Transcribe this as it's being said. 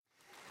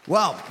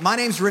Well, my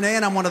name's Renee,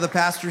 and I'm one of the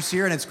pastors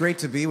here, and it's great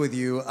to be with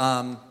you.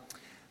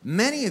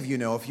 Many of you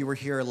know, if you were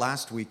here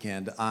last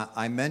weekend,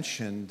 I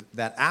mentioned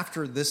that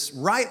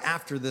right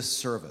after this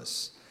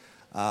service,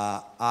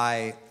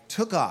 I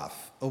took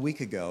off a week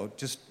ago,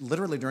 just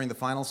literally during the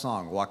final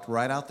song, walked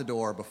right out the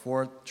door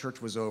before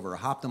church was over,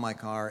 hopped in my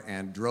car,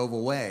 and drove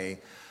away,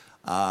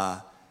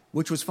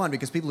 which was fun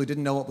because people who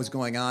didn't know what was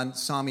going on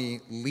saw me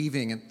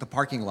leaving the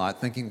parking lot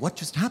thinking, what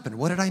just happened?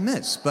 What did I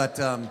miss? But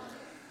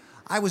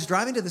I was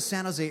driving to the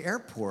San Jose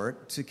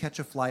airport to catch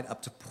a flight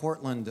up to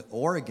Portland,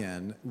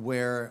 Oregon,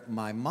 where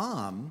my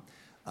mom,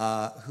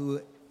 who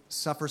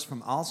suffers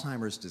from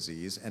Alzheimer's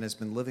disease and has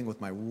been living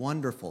with my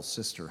wonderful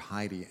sister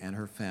Heidi and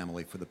her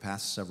family for the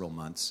past several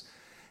months,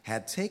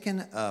 had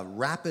taken a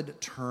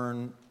rapid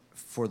turn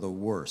for the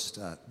worst.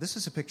 This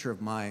is a picture of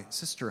my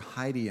sister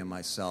Heidi and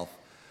myself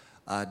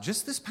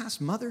just this past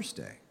Mother's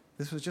Day.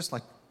 This was just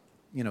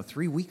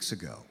 3 weeks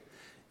ago.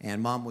 And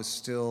Mom was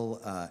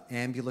still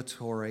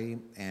ambulatory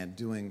and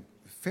doing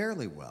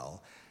fairly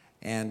well.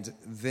 And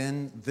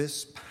then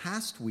this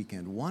past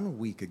weekend, 1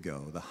 week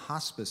ago, the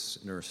hospice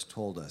nurse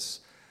told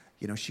us,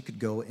 she could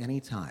go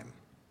anytime.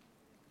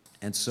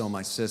 And so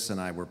my sis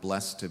and I were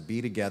blessed to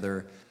be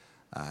together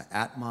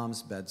at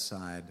Mom's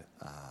bedside,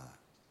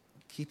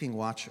 keeping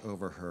watch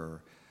over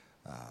her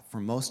for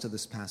most of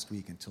this past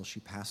week until she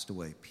passed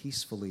away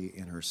peacefully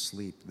in her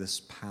sleep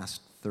this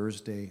past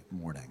Thursday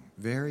morning.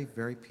 Very,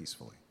 very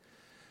peacefully.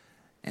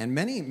 And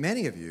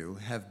many of you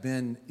have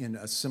been in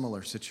a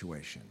similar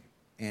situation.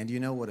 And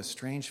you know what a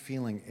strange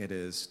feeling it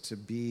is to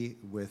be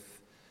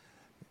with,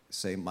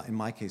 say, in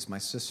my case, my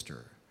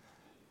sister,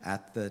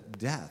 at the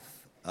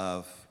death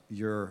of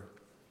your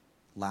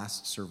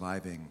last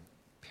surviving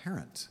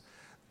parent.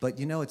 But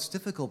it's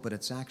difficult, but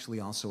it's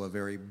actually also a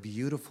very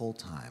beautiful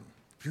time.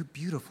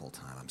 Beautiful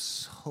time. I'm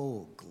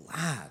so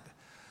glad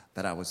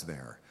that I was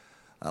there.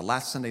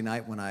 Last Sunday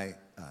night when I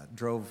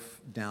drove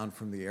down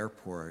from the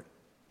airport,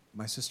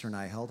 my sister and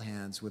I held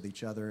hands with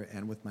each other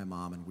and with my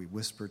mom, and we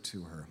whispered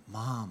to her,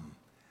 "Mom,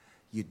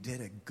 you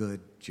did a good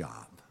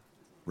job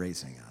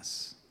raising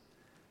us,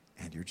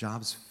 and your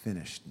job's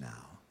finished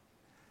now,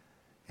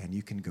 and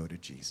you can go to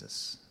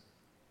Jesus."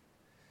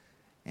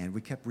 And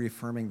we kept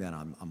reaffirming that.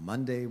 On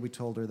Monday, we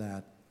told her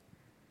that,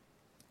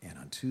 and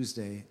on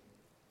Tuesday,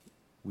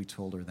 we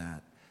told her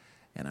that,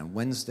 and on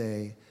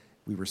Wednesday,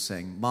 we were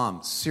saying,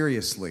 "Mom,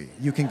 seriously,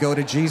 you can go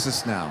to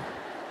Jesus now.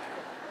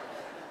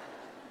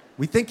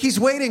 We think he's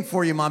waiting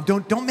for you, Mom.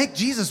 Don't make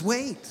Jesus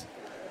wait."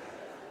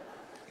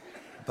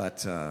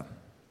 But,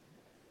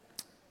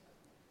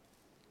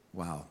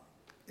 wow,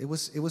 it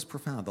was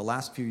profound. The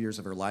last few years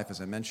of her life,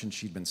 as I mentioned,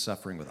 she'd been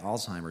suffering with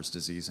Alzheimer's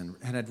disease and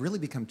had really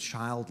become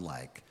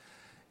childlike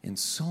in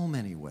so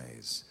many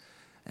ways.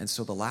 And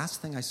so the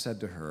last thing I said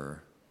to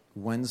her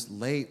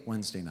late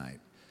Wednesday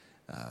night,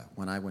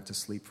 when I went to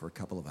sleep for a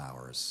couple of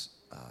hours,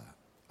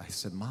 I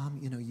said, "Mom,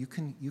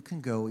 you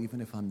can go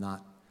even if I'm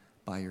not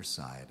by your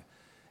side."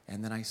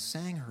 And then I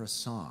sang her a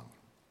song.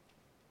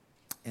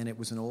 And it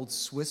was an old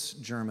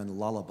Swiss-German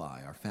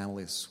lullaby. Our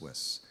family is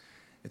Swiss.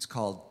 It's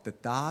called "Der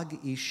Tag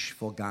ist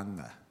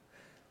vergangen."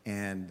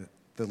 And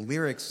the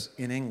lyrics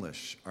in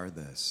English are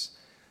this: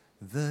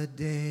 "The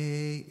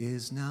day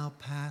is now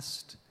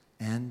past,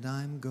 and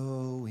I'm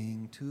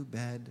going to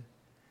bed.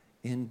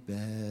 In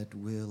bed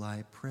will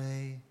I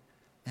pray,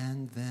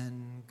 and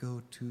then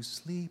go to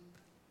sleep.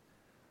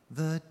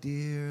 The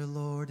dear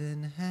Lord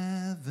in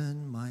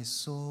heaven, my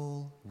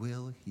soul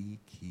will he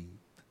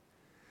keep."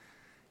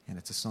 And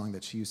it's a song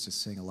that she used to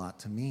sing a lot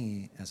to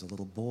me as a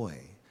little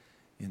boy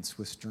in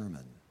Swiss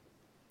German.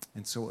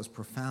 And so it was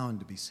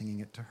profound to be singing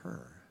it to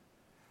her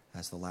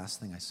as the last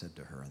thing I said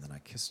to her. And then I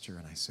kissed her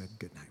and I said,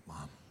 "Good night,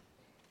 Mom."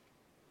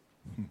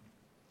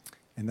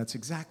 And that's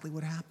exactly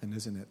what happened,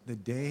 isn't it? The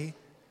day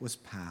was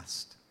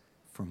past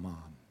for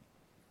Mom,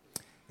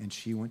 and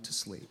she went to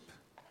sleep.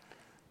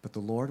 But the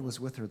Lord was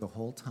with her the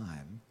whole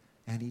time,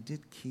 and he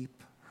did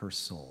keep her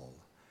soul,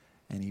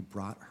 and he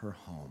brought her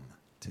home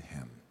to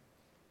him.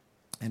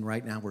 And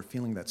right now we're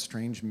feeling that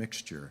strange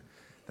mixture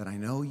that I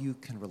know you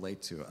can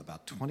relate to,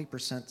 about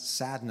 20%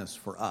 sadness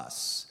for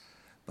us,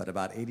 but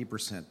about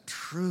 80%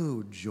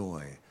 true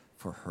joy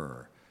for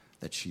her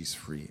that she's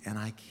free. And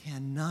I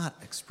cannot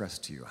express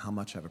to you how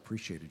much I've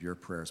appreciated your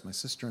prayers. My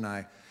sister and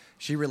I,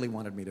 she really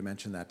wanted me to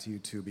mention that to you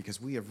too, because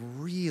we have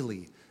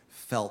really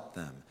felt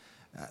them.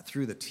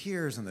 Through the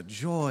tears and the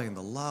joy and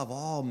the love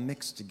all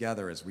mixed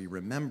together as we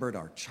remembered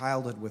our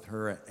childhood with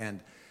her,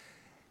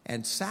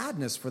 and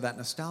sadness for that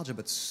nostalgia,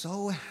 but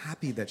so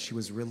happy that she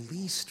was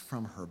released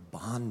from her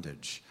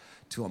bondage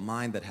to a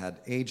mind that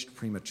had aged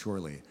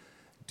prematurely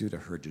due to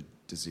her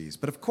disease.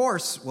 But of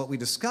course, what we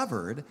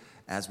discovered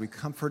as we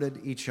comforted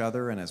each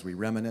other and as we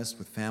reminisced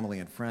with family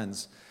and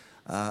friends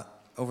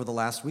over the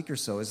last week or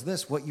so is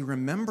this: what you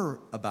remember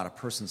about a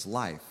person's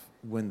life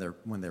when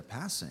they're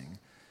passing,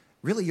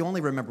 really, you only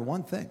remember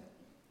one thing.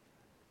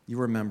 You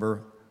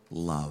remember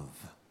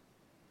love,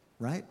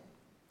 right?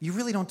 You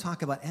really don't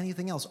talk about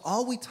anything else.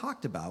 All we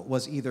talked about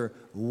was either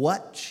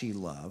what she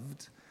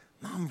loved,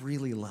 Mom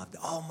really loved,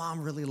 oh,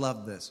 Mom really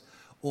loved this,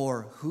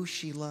 or who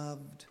she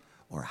loved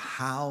or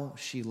how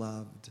she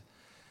loved.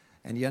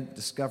 And yet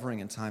discovering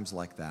in times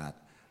like that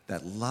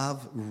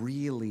love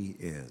really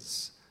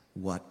is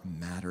what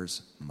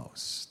matters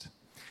most.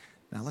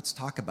 Now let's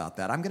talk about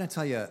that. I'm going to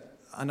tell you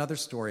another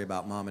story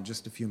about Mom in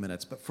just a few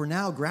minutes, but for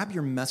now, grab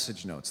your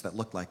message notes that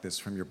look like this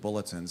from your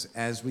bulletins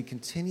as we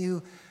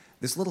continue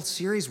this little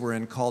series we're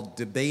in called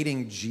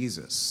Debating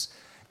Jesus.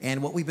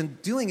 And what we've been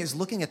doing is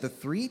looking at the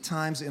 3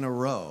 times in a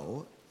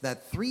row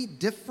that 3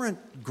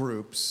 different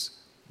groups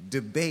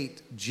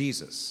debate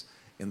Jesus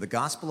in the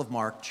Gospel of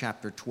Mark,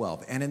 chapter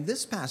 12. And in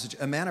this passage,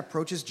 a man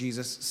approaches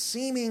Jesus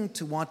seeming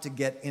to want to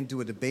get into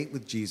a debate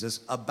with Jesus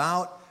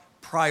about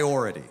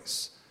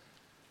priorities.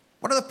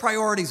 What are the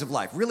priorities of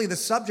life? Really, the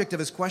subject of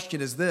his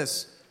question is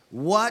this: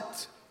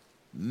 what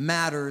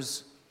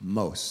matters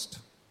most?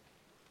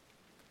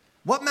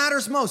 What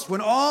matters most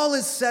when all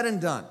is said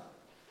and done?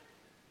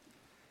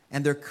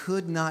 And there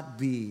could not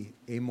be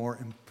a more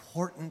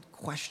important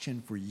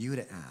question for you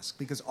to ask,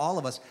 because all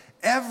of us,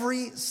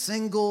 every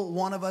single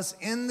one of us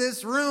in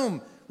this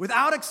room,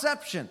 without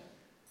exception,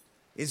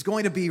 is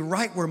going to be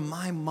right where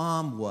my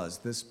mom was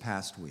this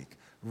past week,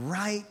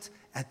 right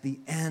at the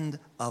end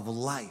of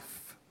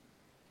life.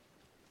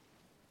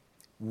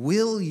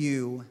 Will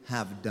you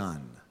have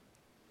done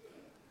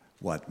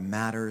what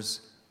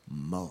matters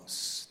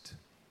most?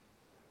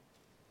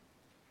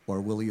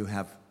 Or will you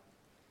have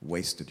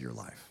wasted your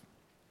life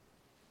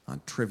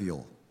on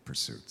trivial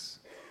pursuits?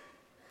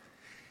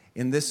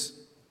 In this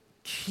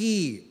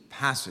key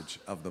passage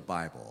of the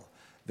Bible,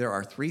 there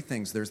are 3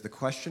 things. There's the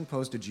question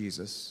posed to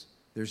Jesus,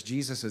 there's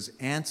Jesus'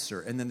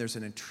 answer, and then there's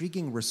an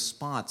intriguing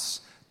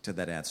response to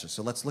that answer.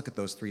 So let's look at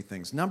those 3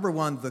 things. Number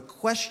 1, the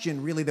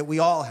question really that we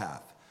all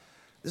have.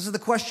 This is the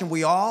question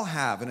we all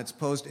have, and it's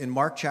posed in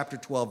Mark chapter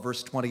 12,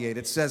 verse 28.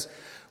 It says,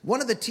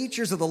 one of the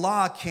teachers of the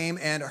law came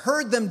and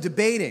heard them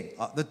debating,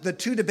 the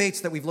 2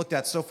 debates that we've looked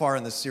at so far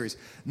in this series.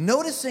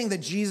 Noticing that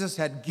Jesus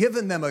had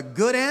given them a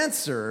good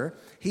answer,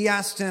 he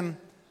asked him,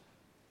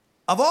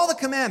 of all the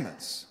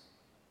commandments,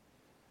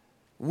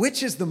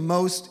 which is the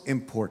most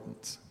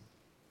important?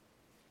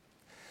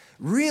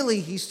 Really,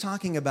 he's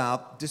talking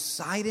about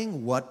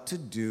deciding what to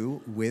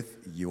do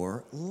with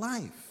your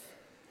life.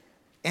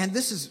 And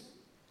this is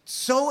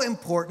so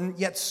important,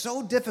 yet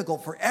so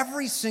difficult for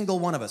every single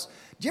one of us.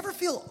 Do you ever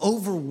feel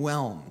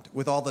overwhelmed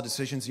with all the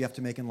decisions you have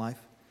to make in life?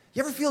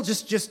 You ever feel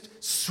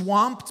just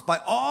swamped by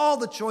all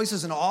the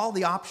choices and all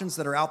the options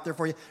that are out there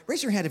for you?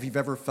 Raise your hand if you've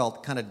ever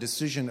felt kind of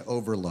decision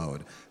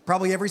overload.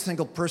 Probably every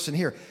single person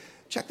here.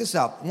 Check this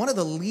out. One of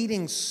the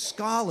leading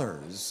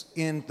scholars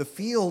in the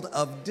field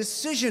of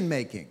decision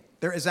making.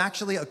 There is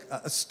actually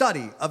a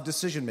study of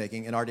decision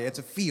making in our day. It's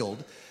a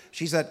field.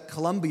 She's at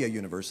Columbia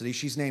University.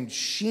 She's named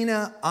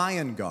Sheena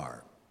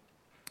Iyengar.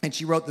 And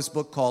she wrote this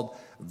book called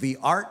The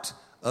Art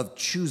of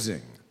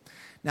Choosing.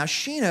 Now,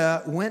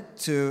 Sheena went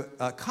to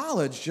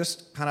college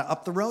just kind of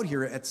up the road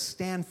here at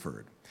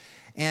Stanford.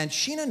 And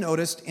Sheena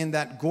noticed in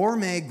that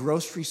gourmet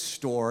grocery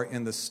store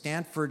in the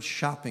Stanford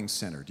Shopping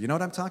Center. Do you know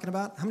what I'm talking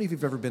about? How many of you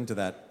have ever been to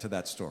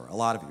that store? A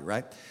lot of you,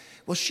 right?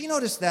 Well, she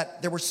noticed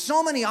that there were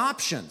so many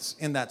options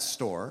in that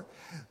store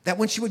that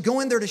when she would go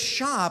in there to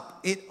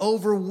shop, it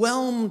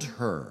overwhelmed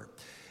her.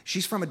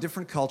 She's from a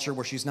different culture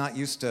where she's not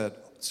used to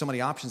so many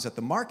options at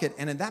the market.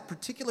 And in that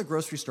particular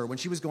grocery store, when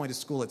she was going to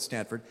school at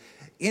Stanford,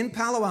 in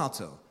Palo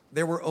Alto,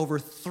 there were over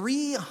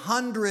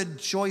 300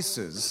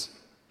 choices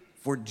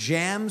for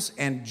jams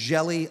and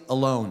jelly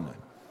alone.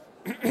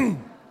 And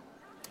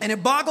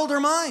it boggled her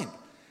mind.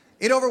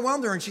 It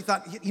overwhelmed her, and she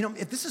thought,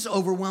 if this is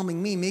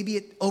overwhelming me, maybe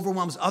it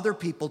overwhelms other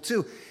people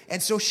too.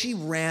 And so she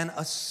ran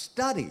a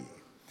study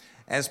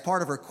as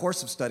part of her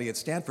course of study at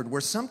Stanford,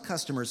 where some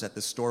customers at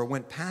the store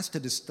went past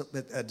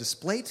a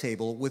display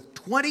table with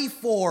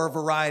 24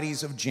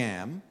 varieties of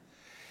jam,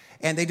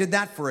 and they did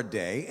that for a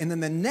day. And then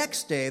the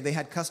next day, they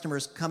had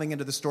customers coming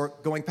into the store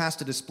going past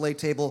a display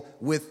table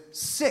with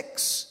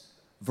 6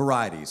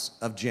 varieties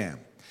of jam.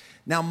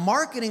 Now,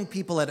 marketing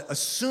people had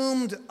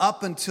assumed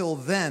up until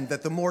then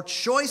that the more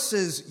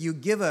choices you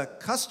give a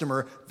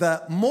customer,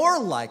 the more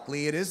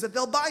likely it is that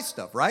they'll buy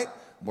stuff, right?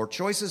 More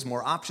choices,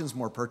 more options,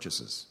 more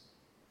purchases.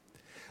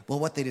 Well,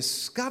 what they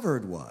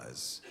discovered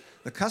was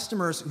the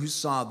customers who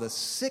saw the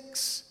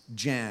 6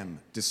 jam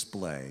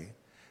display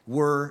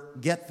were,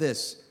 get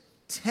this,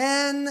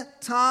 10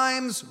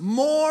 times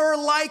more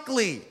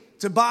likely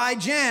to buy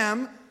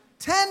jam,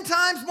 10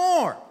 times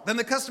more than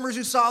the customers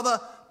who saw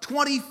the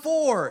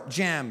 24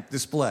 jam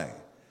display.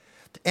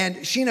 And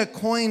Sheena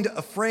coined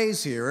a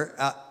phrase here,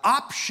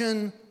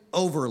 option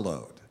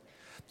overload.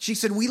 She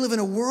said, we live in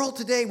a world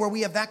today where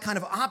we have that kind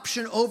of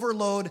option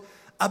overload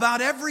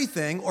about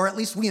everything, or at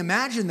least we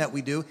imagine that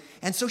we do.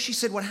 And so she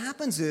said, what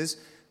happens is,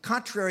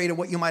 contrary to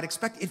what you might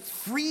expect, it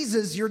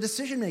freezes your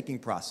decision-making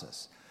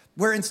process,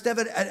 where instead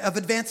of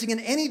advancing in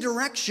any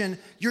direction,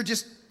 you're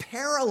just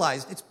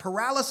paralyzed. It's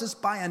paralysis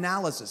by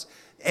analysis.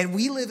 And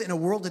we live in a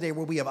world today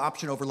where we have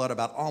option overload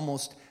about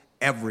almost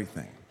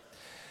everything.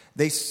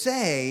 They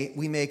say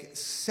we make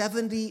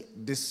 70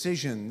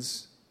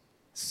 decisions,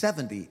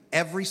 70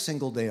 every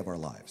single day of our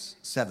lives,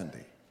 70.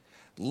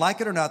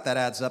 Like it or not, that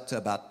adds up to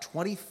about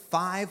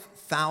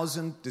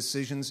 25,000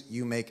 decisions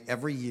you make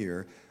every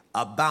year,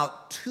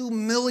 about 2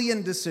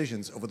 million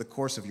decisions over the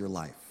course of your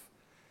life.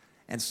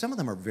 And some of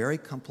them are very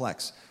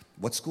complex.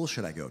 What school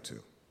should I go to?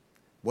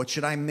 What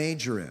should I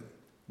major in?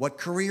 What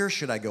career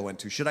should I go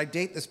into? Should I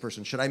date this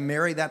person? Should I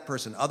marry that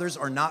person? Others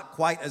are not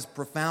quite as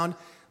profound,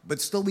 but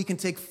still we can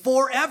take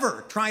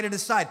forever trying to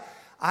decide.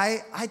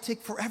 I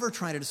take forever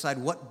trying to decide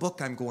what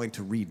book I'm going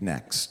to read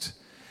next.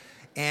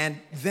 And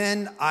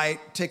then I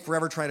take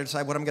forever trying to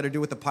decide what I'm going to do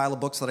with the pile of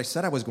books that I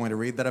said I was going to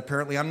read that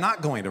apparently I'm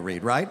not going to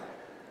read, right?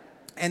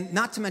 And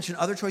not to mention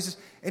other choices.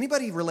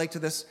 Anybody relate to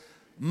this?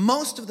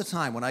 Most of the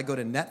time when I go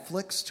to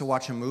Netflix to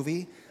watch a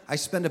movie, I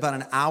spend about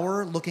an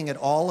hour looking at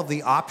all of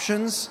the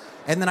options,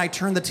 and then I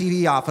turn the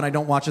TV off and I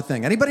don't watch a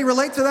thing. Anybody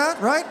relate to that,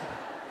 right?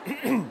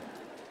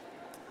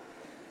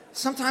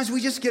 Sometimes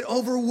we just get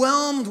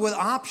overwhelmed with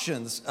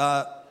options.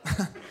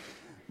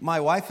 My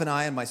wife and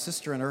I and my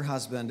sister and her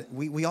husband,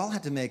 we all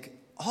had to make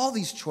all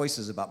these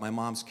choices about my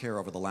mom's care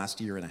over the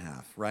last year and a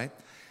half, right?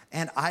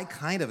 And I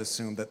kind of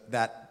assumed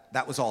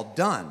that was all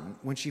done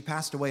when she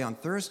passed away on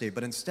Thursday,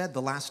 but instead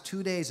the last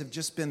 2 days have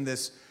just been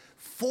this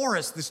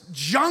forest, this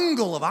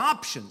jungle of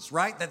options,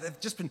 right? That have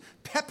just been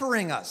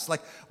peppering us. Like,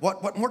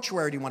 what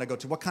mortuary do you want to go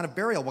to? What kind of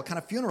burial? What kind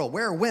of funeral?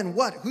 Where? When?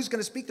 What? Who's going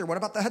to speak there? What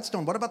about the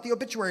headstone? What about the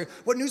obituary?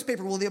 What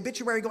newspaper will the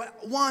obituary go?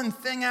 One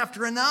thing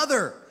after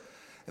another.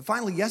 And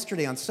finally,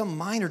 yesterday, on some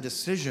minor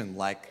decision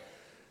like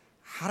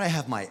how to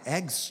have my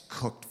eggs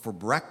cooked for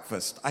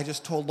breakfast, I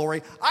just told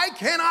Lori, I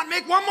cannot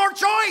make one more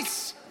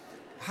choice.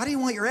 How do you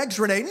want your eggs,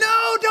 Renee?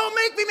 No, don't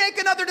make me make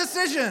another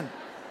decision.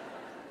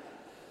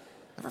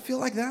 Ever feel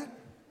like that?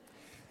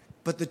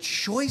 But the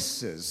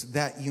choices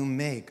that you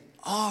make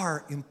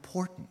are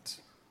important.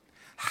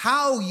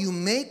 How you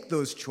make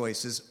those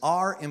choices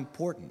are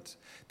important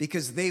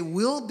because they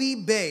will be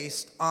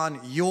based on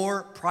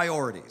your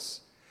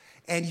priorities.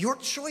 And your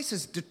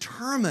choices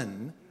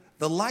determine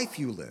the life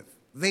you live.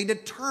 They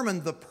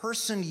determine the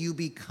person you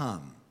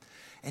become.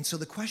 And so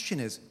the question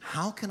is,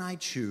 how can I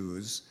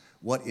choose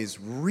what is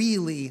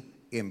really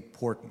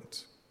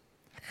important?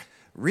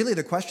 Really,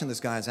 the question this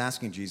guy is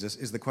asking Jesus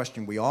is the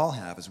question we all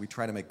have as we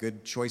try to make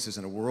good choices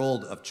in a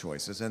world of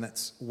choices, and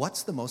it's,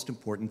 what's the most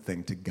important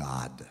thing to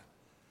God?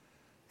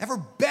 Ever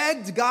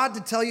begged God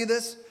to tell you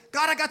this?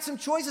 God, I got some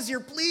choices here.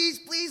 Please,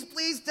 please,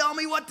 please tell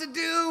me what to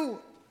do.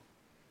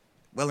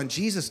 Well, in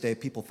Jesus' day,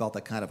 people felt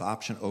that kind of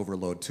option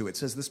overload too. It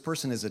says this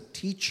person is a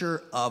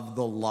teacher of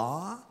the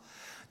law.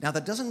 Now,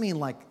 that doesn't mean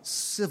like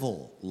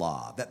civil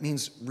law. That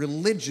means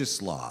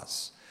religious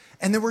laws.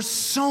 And there were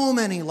so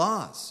many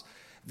laws.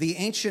 The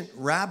ancient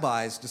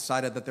rabbis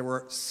decided that there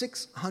were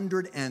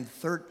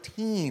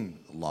 613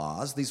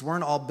 laws. These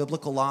weren't all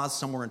biblical laws.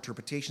 Some were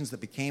interpretations that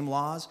became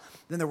laws.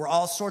 Then there were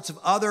all sorts of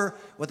other,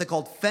 what they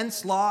called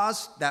fence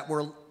laws, that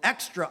were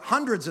extra,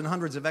 hundreds and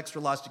hundreds of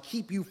extra laws to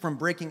keep you from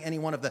breaking any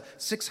one of the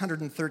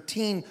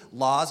 613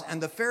 laws.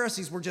 And the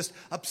Pharisees were just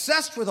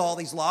obsessed with all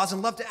these laws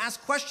and loved to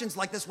ask questions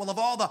like this. Well, of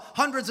all the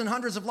hundreds and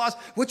hundreds of laws,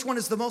 which one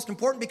is the most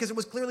important? Because it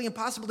was clearly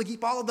impossible to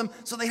keep all of them.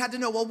 So they had to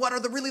know, well, what are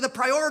really the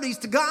priorities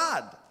to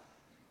God?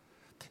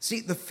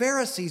 See, the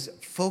Pharisees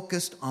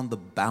focused on the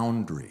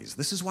boundaries.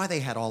 This is why they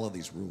had all of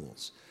these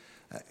rules.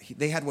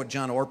 They had what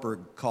John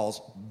Ortberg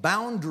calls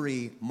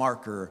boundary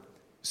marker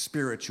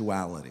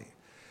spirituality.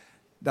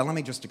 Now, let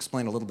me just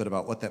explain a little bit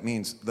about what that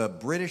means. The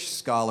British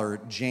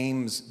scholar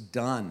James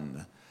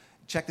Dunn,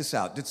 check this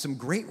out, did some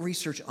great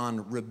research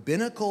on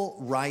rabbinical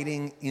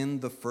writing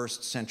in the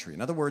first century.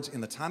 In other words,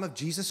 in the time of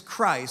Jesus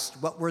Christ,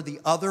 what were the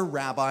other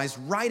rabbis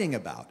writing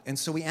about? And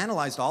so we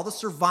analyzed all the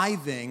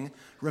surviving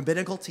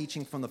rabbinical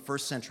teaching from the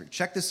first century.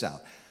 Check this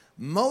out.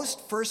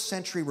 Most first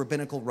century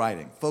rabbinical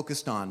writing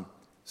focused on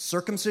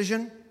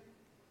circumcision,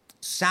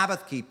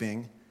 Sabbath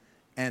keeping,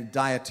 and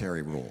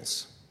dietary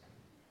rules.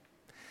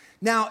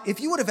 Now, if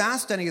you would have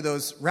asked any of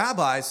those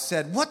rabbis,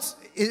 said,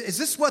 is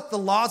this what the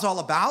law's all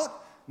about?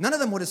 None of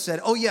them would have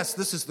said, oh yes,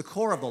 this is the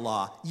core of the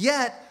law.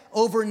 Yet,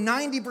 over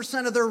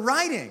 90% of their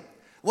writing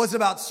was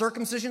about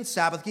circumcision,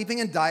 Sabbath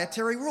keeping, and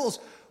dietary rules.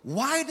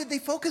 Why did they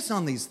focus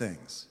on these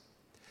things?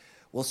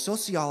 Well,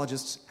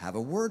 sociologists have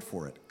a word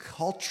for it,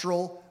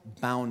 cultural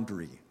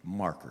boundary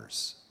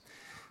markers.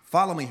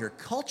 Follow me here.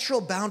 Cultural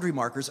boundary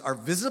markers are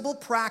visible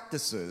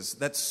practices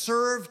that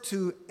serve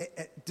to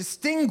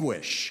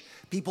distinguish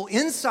people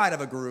inside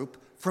of a group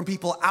from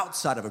people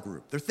outside of a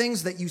group. They're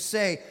things that you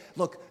say,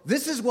 look,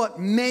 this is what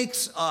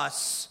makes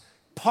us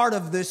part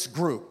of this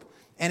group.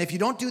 And if you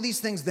don't do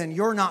these things, then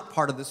you're not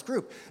part of this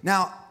group.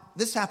 Now,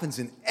 this happens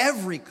in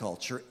every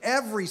culture,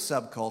 every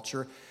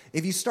subculture.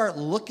 If you start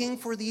looking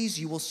for these,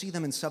 you will see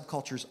them in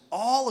subcultures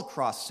all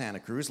across Santa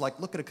Cruz. Like,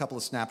 look at a couple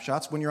of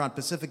snapshots when you're on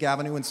Pacific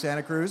Avenue in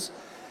Santa Cruz,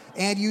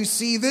 and you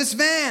see this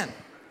van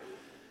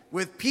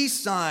with peace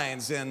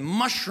signs and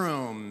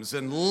mushrooms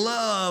and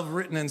love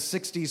written in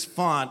 60s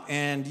font,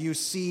 and you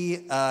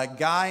see a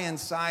guy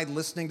inside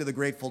listening to the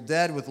Grateful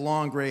Dead with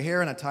long gray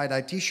hair and a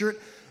tie-dye t-shirt.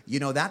 You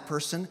know that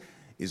person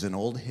is an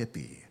old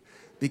hippie.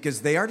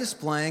 because they are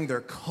displaying their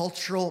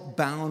cultural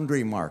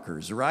boundary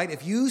markers, right?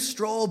 If you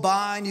stroll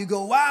by and you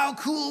go, wow,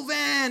 cool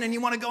van, and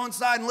you want to go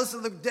inside and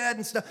listen to the Dead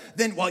and stuff,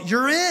 then, well,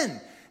 you're in.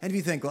 And if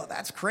you think, well,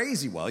 that's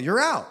crazy, well, you're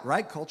out,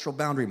 right? Cultural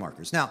boundary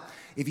markers. Now,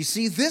 if you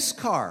see this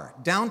car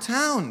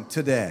downtown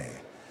today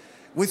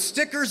with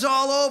stickers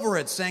all over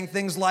it saying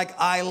things like,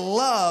 I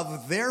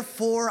love,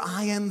 therefore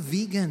I am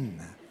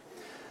vegan,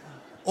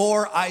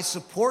 or I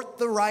support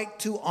the right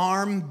to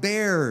arm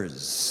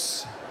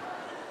bears,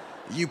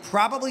 you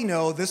probably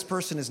know this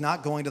person is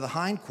not going to the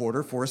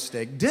hindquarter for a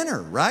steak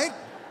dinner, right?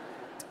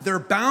 Their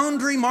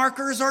boundary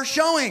markers are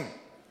showing.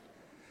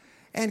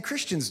 And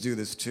Christians do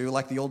this too,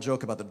 like the old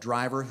joke about the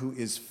driver who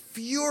is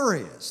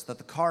furious that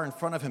the car in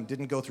front of him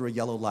didn't go through a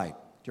yellow light.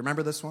 Do you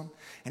remember this one?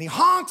 And he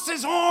honks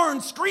his horn,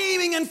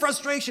 screaming in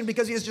frustration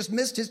because he has just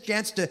missed his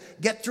chance to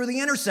get through the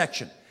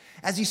intersection.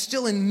 As he's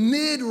still in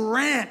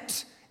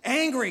mid-rant,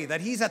 angry that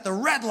he's at the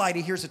red light,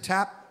 he hears a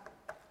tap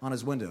on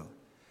his window.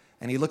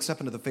 And he looks up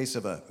into the face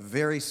of a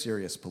very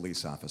serious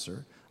police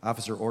officer.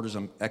 Officer orders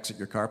him, exit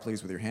your car,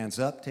 please, with your hands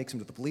up, takes him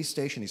to the police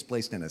station. He's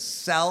placed in a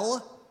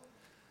cell.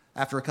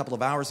 After a couple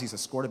of hours, he's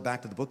escorted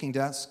back to the booking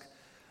desk,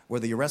 where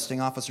the arresting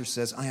officer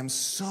says, I am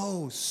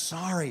so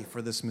sorry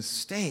for this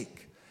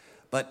mistake.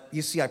 But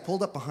you see, I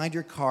pulled up behind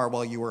your car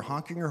while you were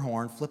honking your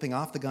horn, flipping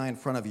off the guy in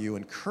front of you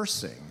and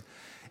cursing.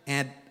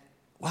 And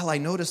while I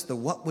noticed the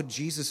What Would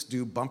Jesus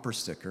Do bumper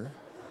sticker,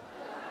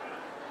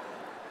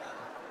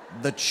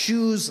 the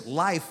Choose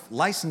Life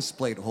license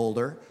plate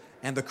holder,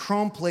 and the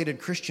chrome-plated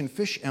Christian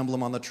fish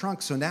emblem on the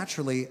trunk, so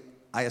naturally,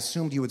 I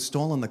assumed you had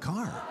stolen the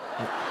car.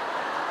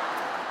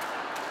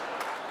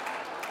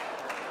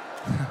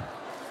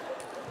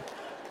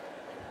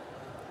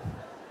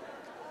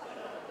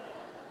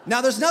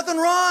 Now, there's nothing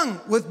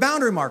wrong with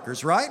boundary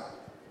markers, right?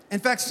 In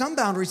fact, some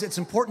boundaries, it's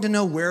important to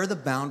know where the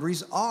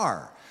boundaries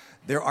are.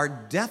 There are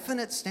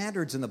definite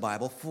standards in the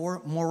Bible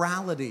for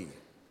morality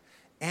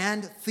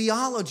and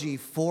theology,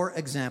 for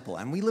example.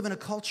 And we live in a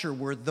culture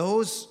where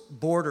those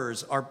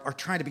borders are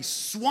trying to be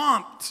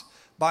swamped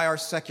by our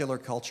secular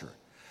culture.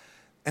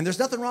 And there's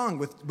nothing wrong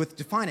with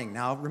defining.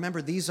 Now,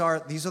 remember, these are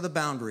the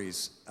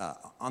boundaries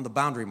on the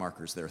boundary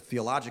markers there,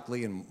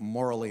 theologically and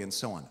morally and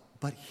so on.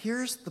 But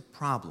here's the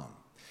problem.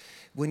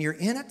 When you're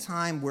in a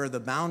time where the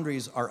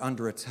boundaries are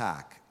under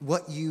attack,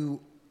 what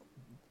you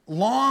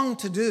long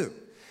to do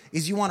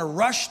is you want to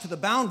rush to the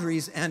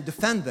boundaries and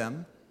defend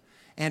them,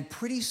 and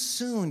pretty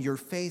soon your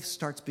faith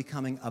starts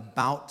becoming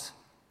about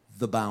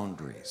the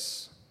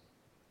boundaries.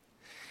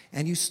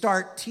 And you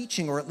start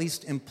teaching, or at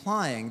least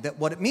implying, that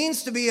what it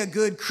means to be a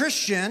good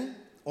Christian,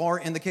 or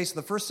in the case of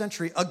the first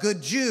century, a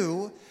good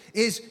Jew,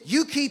 is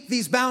you keep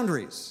these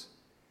boundaries.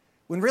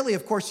 When really,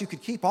 of course, you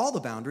could keep all the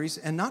boundaries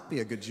and not be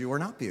a good Jew or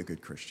not be a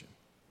good Christian.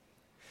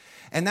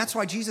 And that's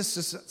why Jesus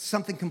says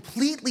something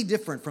completely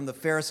different from the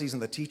Pharisees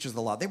and the teachers of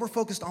the law. They were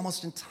focused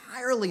almost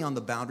entirely on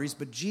the boundaries,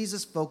 but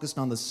Jesus focused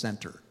on the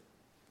center.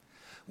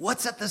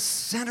 What's at the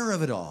center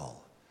of it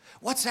all?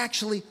 What's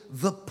actually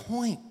the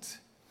point?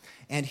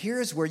 And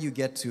here's where you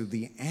get to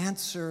the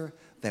answer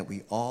that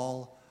we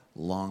all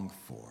long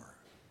for.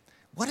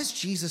 What is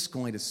Jesus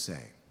going to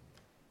say?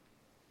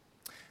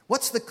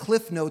 What's the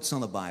cliff notes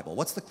on the Bible?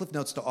 What's the cliff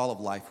notes to all of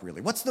life,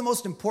 really? What's the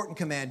most important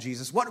command,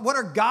 Jesus? What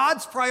are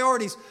God's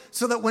priorities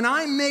so that when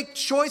I make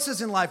choices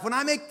in life, when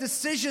I make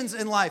decisions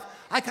in life,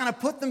 I kind of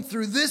put them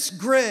through this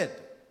grid?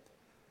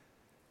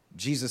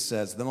 Jesus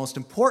says the most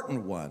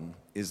important one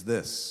is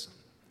this.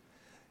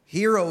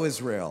 Hear, O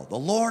Israel, the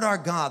Lord our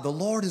God, the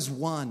Lord is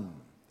one.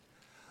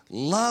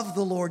 Love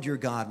the Lord your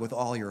God with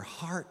all your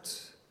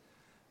heart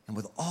and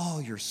with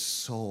all your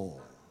soul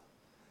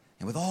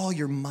and with all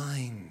your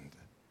mind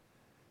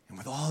and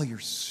with all your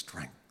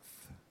strength.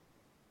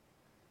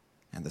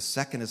 And the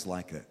second is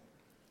like it.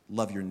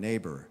 Love your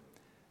neighbor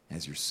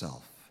as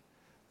yourself.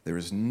 There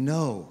is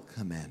no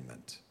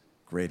commandment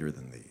greater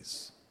than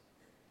these.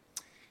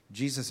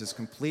 Jesus is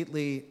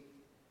completely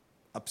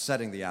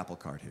upsetting the apple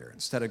cart here.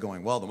 Instead of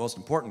going, well, the most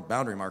important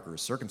boundary marker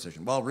is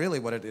circumcision. Well, really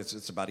what it is,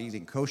 it's about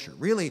eating kosher.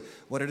 Really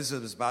what it is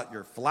about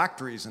your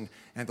phylacteries and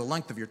the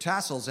length of your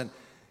tassels. And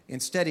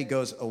instead he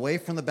goes away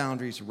from the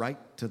boundaries right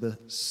to the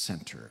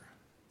center.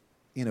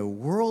 In a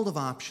world of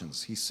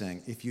options, he's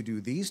saying, if you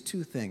do these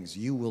two things,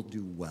 you will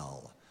do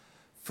well.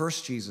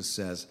 First, Jesus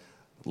says,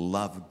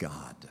 love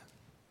God.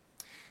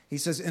 He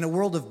says, in a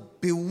world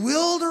of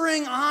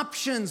bewildering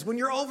options, when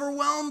you're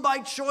overwhelmed by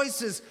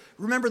choices,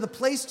 remember the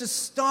place to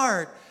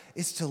start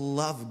is to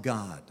love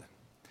God.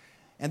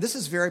 And this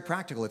is very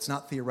practical. It's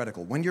not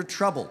theoretical. When you're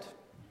troubled,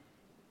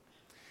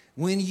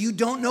 when you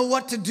don't know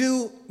what to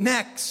do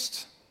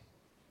next,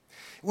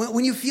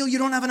 when you feel you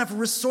don't have enough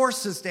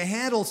resources to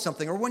handle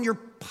something, or when you're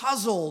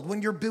puzzled,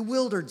 when you're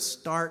bewildered,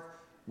 start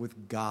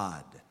with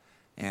God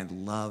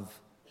and love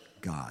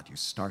God. You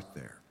start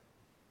there.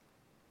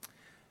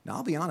 Now,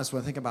 I'll be honest,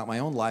 when I think about my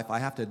own life, I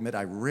have to admit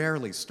I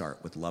rarely start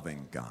with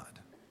loving God.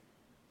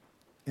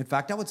 In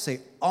fact, I would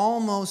say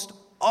almost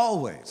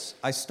always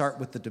I start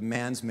with the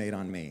demands made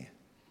on me,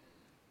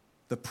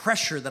 the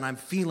pressure that I'm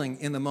feeling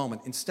in the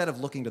moment, instead of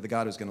looking to the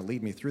God who's going to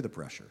lead me through the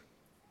pressure.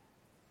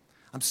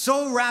 I'm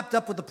so wrapped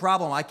up with the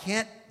problem, I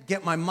can't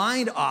get my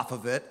mind off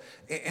of it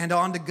and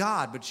onto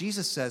God. But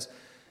Jesus says,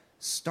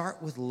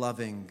 start with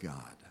loving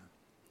God.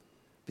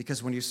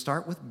 Because when you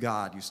start with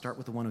God, you start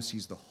with the one who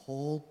sees the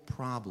whole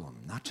problem,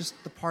 not just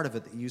the part of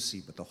it that you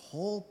see, but the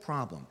whole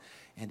problem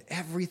and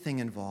everything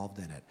involved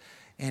in it.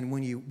 And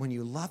when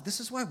you love, this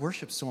is why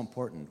worship's so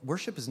important.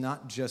 Worship is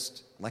not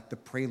just like the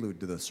prelude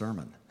to the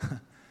sermon,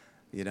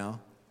 you know?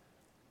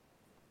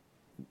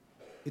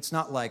 It's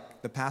not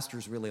like the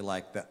pastor's really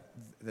like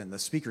then the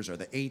speakers are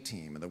the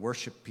A-team and the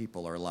worship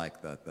people are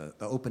like the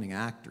opening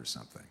act or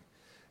something.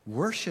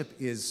 Worship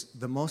is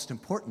the most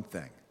important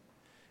thing.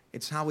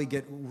 It's how we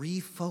get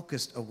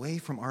refocused away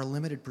from our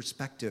limited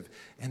perspective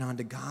and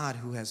onto God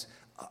who has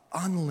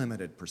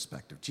unlimited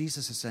perspective.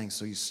 Jesus is saying,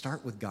 so you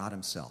start with God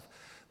himself.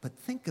 But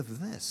think of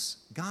this.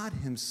 God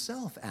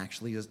himself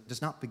actually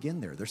does not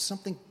begin there. There's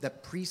something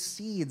that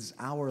precedes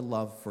our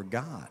love for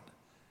God.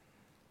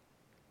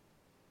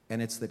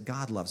 And it's that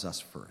God loves us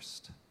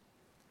first.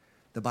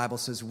 The Bible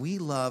says we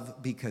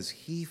love because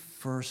he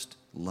first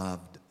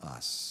loved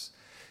us.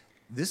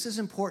 This is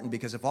important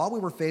because if all we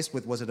were faced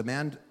with was a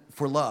demand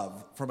for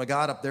love from a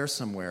God up there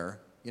somewhere,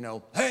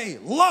 hey,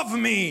 love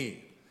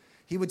me,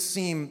 he would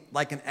seem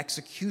like an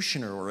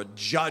executioner or a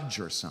judge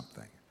or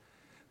something.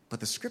 But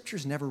the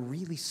scriptures never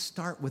really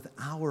start with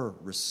our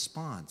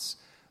response.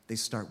 They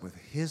start with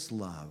his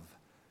love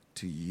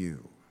to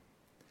you.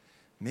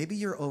 Maybe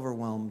you're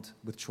overwhelmed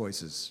with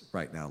choices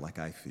right now, like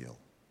I feel.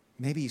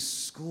 Maybe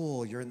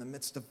school, you're in the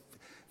midst of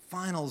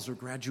finals or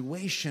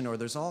graduation, or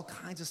there's all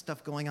kinds of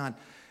stuff going on.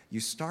 You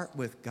start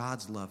with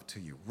God's love to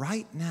you.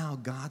 Right now,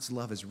 God's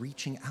love is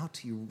reaching out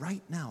to you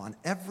right now on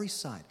every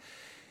side.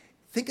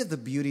 Think of the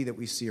beauty that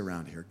we see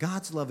around here.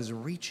 God's love is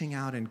reaching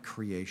out in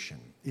creation.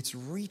 It's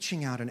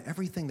reaching out in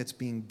everything that's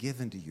being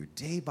given to you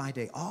day by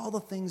day. All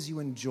the things you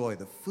enjoy,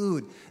 the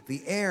food,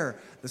 the air,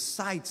 the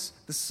sights,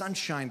 the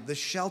sunshine, the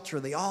shelter,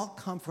 they all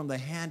come from the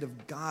hand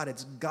of God.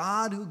 It's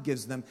God who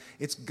gives them.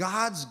 It's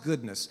God's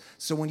goodness.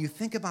 So when you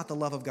think about the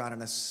love of God,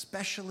 and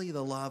especially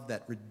the love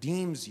that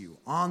redeems you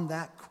on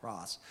that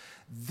cross,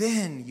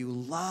 then you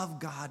love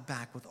God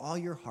back with all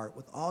your heart,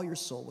 with all your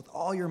soul, with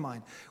all your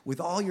mind, with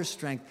all your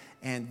strength,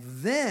 and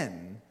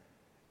then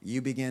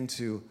you begin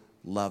to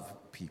love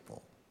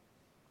people.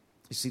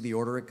 You see the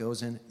order it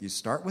goes in? You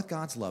start with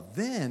God's love,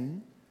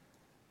 then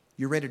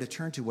you're ready to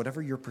turn to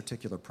whatever your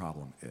particular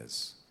problem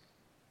is.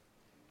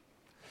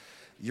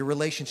 Your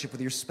relationship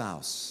with your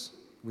spouse,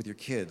 with your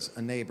kids,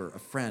 a neighbor, a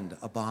friend,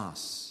 a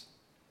boss.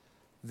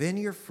 Then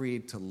you're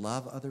freed to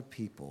love other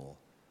people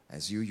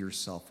as you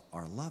yourself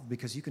are loved,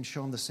 because you can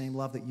show them the same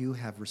love that you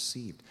have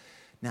received.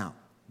 Now,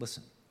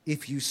 listen,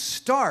 if you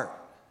start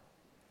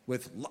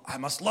with, I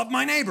must love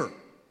my neighbor,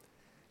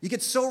 you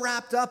get so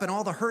wrapped up in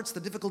all the hurts, the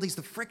difficulties,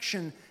 the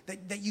friction,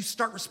 that you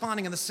start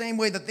responding in the same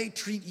way that they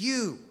treat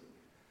you.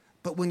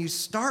 But when you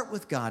start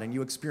with God and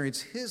you experience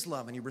his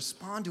love and you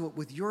respond to it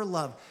with your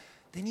love,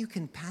 then you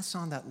can pass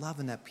on that love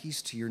and that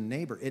peace to your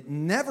neighbor. It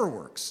never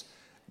works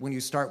when you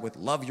start with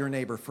love your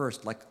neighbor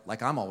first,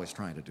 like I'm always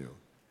trying to do.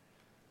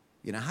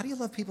 How do you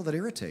love people that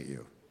irritate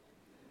you?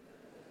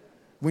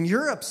 When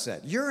you're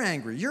upset, you're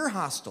angry, you're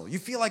hostile, you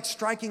feel like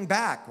striking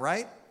back,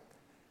 right?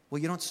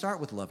 Well, you don't start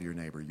with love your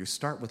neighbor. You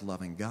start with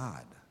loving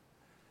God.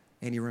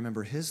 And you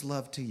remember his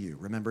love to you.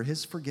 Remember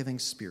his forgiving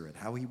spirit,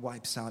 how he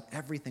wipes out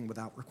everything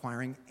without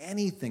requiring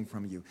anything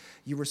from you.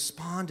 You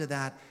respond to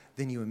that,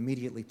 then you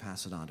immediately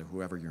pass it on to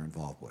whoever you're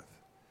involved with.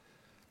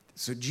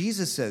 So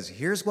Jesus says,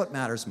 here's what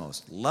matters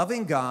most.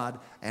 Loving God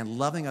and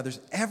loving others.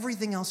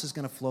 Everything else is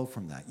going to flow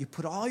from that. You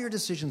put all your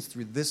decisions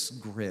through this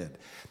grid.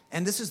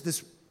 And this is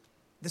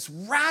this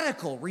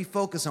radical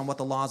refocus on what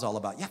the law is all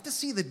about. You have to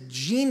see the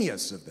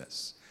genius of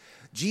this.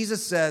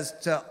 Jesus says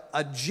to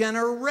a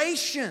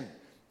generation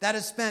that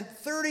has spent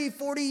 30,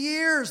 40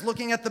 years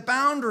looking at the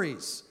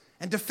boundaries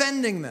and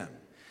defending them,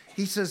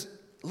 he says,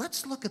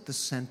 let's look at the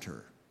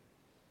center.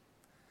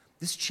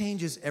 This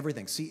changes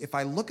everything. See, if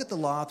I look at the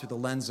law through the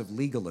lens of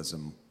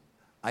legalism,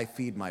 I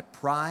feed my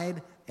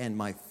pride and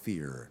my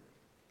fear.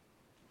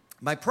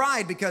 My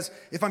pride, because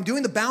if I'm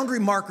doing the boundary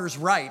markers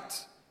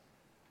right,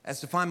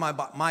 as defined by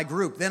my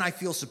group, then I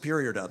feel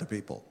superior to other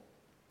people.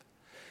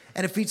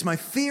 And it feeds my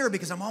fear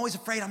because I'm always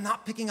afraid I'm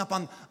not picking up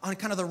on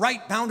kind of the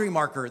right boundary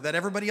marker that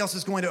everybody else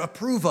is going to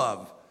approve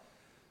of.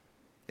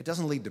 It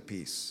doesn't lead to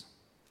peace.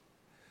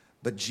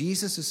 But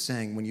Jesus is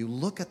saying, when you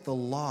look at the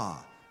law,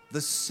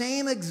 the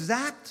same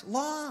exact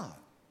law.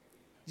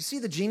 You see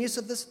the genius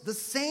of this? The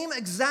same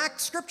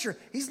exact scripture.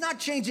 He's not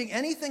changing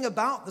anything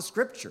about the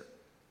scripture.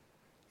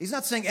 He's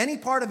not saying any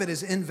part of it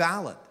is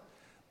invalid.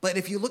 But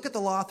if you look at the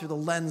law through the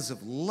lens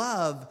of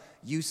love,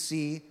 you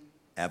see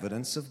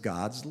evidence of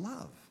God's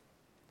love.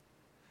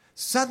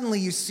 Suddenly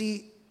you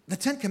see the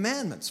Ten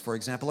Commandments, for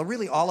example, are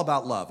really all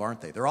about love, aren't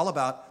they? They're all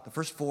about the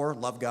first 4,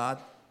 love God.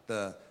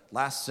 The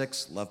last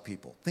 6, love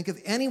people. Think of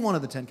any one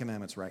of the 10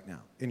 Commandments right now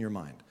in your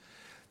mind.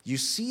 You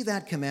see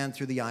that command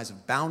through the eyes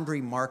of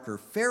boundary marker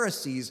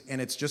Pharisees, and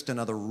it's just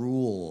another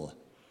rule.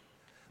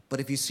 But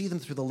if you see them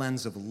through the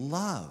lens of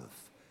love,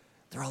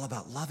 They're all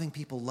about loving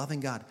people, loving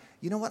God.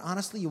 You know what?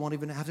 Honestly, you won't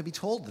even have to be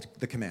told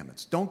the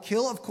commandments. Don't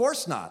kill? Of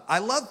course not. I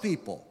love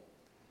people.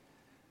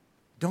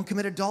 Don't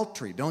commit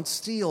adultery. Don't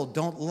steal.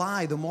 Don't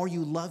lie. The more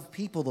you love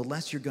people, the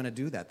less you're going to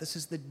do that. This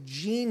is the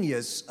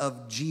genius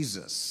of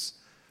Jesus.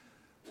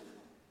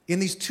 In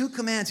these 2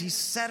 commands, he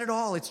said it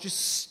all. It's just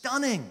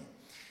stunning.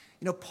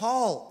 You know,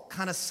 Paul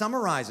kind of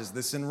summarizes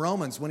this in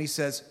Romans when he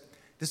says,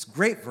 this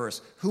great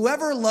verse,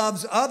 whoever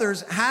loves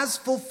others has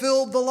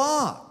fulfilled the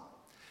law.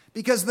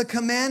 Because the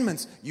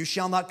commandments, you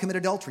shall not commit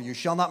adultery, you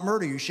shall not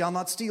murder, you shall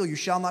not steal, you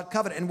shall not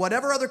covet, and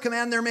whatever other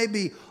command there may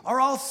be, are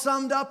all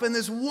summed up in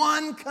this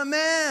one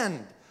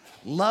command.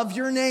 Love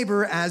your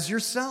neighbor as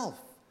yourself.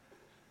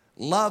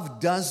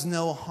 Love does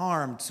no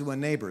harm to a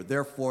neighbor.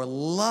 Therefore,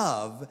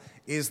 love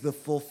is the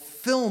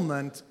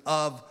fulfillment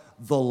of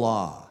the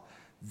law.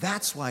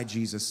 That's why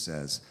Jesus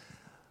says,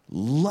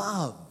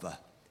 love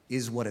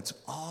is what it's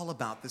all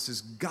about. This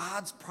is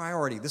God's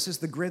priority. This is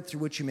the grid through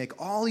which you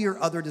make all your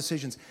other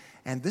decisions.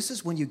 And this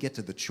is when you get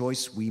to the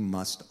choice we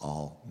must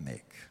all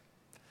make.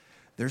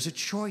 There's a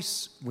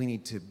choice we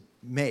need to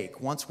make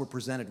once we're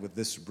presented with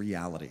this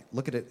reality.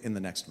 Look at it in the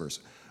next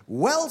verse.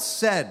 Well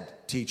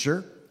said,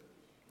 teacher.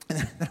 And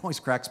that always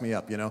cracks me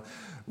up, you know.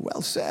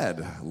 Well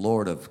said,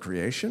 Lord of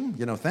creation.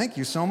 You know, thank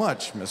you so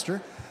much,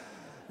 mister.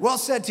 Well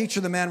said,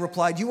 teacher, the man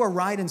replied, you are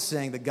right in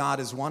saying that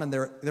God is one and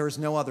there is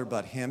no other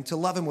but him. To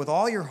love him with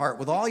all your heart,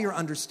 with all your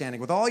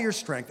understanding, with all your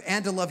strength,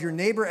 and to love your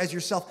neighbor as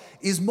yourself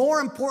is more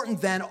important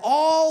than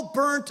all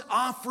burnt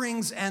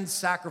offerings and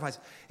sacrifice.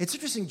 It's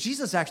interesting,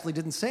 Jesus actually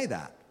didn't say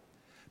that.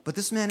 But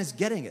this man is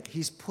getting it.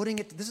 He's putting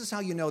it, this is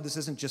how you know this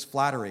isn't just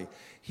flattery.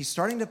 He's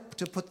starting to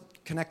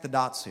connect the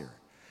dots here.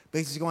 But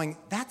he's going,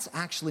 that's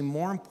actually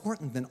more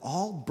important than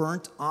all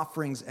burnt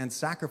offerings and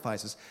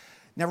sacrifices.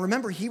 Now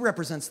remember, he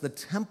represents the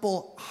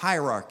temple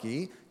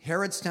hierarchy.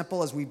 Herod's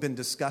temple, as we've been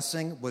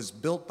discussing, was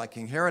built by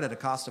King Herod at a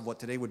cost of what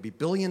today would be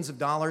billions of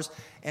dollars.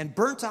 And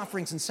burnt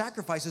offerings and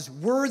sacrifices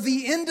were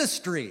the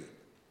industry.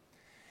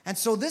 And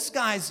so this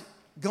guy's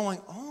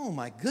going, oh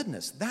my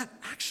goodness, that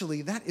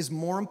is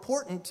more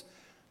important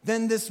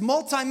than this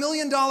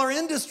multi-million-dollar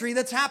industry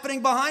that's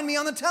happening behind me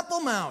on the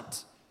Temple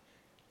Mount.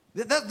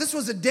 This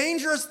was a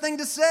dangerous thing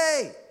to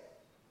say.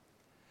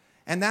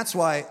 And that's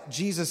why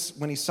Jesus,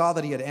 when he saw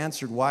that he had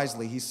answered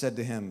wisely, he said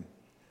to him,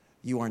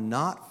 you are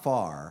not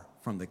far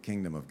from the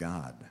kingdom of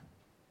God.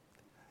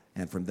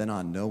 And from then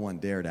on, no one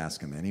dared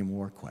ask him any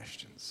more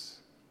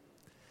questions.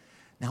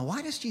 Now,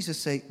 why does Jesus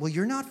say, well,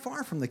 you're not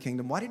far from the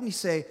kingdom? Why didn't he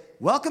say,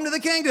 welcome to the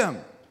kingdom?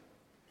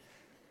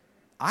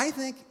 I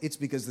think it's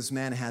because this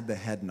man had the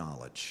head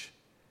knowledge.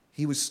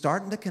 He was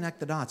starting to connect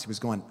the dots. He was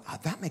going,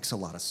 that makes a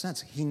lot of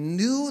sense. He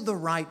knew the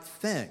right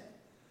thing,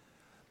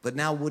 but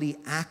now would he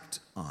act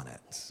on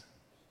it?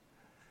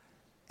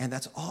 And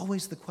that's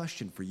always the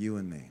question for you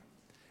and me.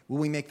 Will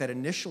we make that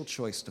initial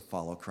choice to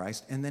follow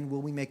Christ, and then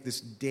will we make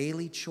this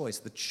daily choice,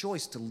 the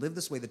choice to live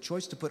this way, the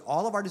choice to put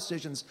all of our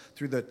decisions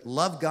through the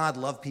love God,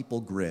 love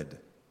people grid?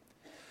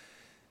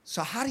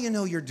 So how do you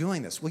know you're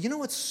doing this? Well, you know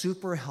what's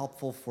super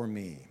helpful for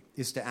me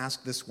is to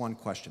ask this one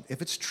question.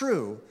 If it's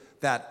true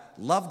that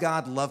love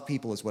God, love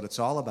people is what it's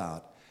all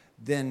about,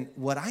 then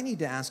what I need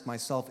to ask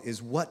myself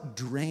is what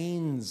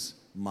drains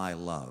my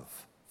love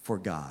for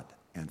God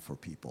and for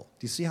people?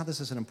 Do you see how this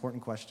is an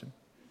important question?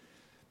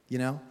 You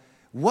know?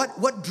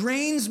 What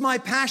drains my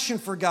passion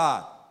for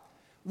God?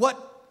 What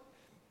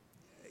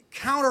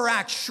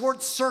counteracts,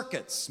 short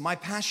circuits my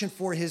passion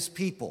for his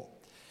people?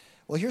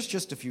 Well, here's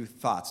just a few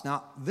thoughts.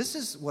 Now, this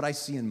is what I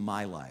see in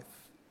my life,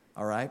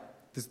 all right?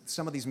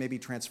 Some of these may be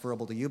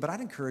transferable to you, but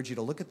I'd encourage you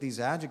to look at these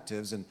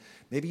adjectives and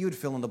maybe you would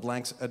fill in the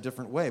blanks a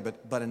different way.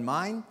 But in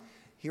mine,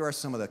 here are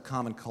some of the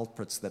common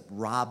culprits that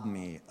rob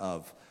me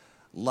of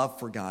love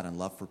for God and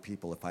love for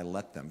people if I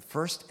let them.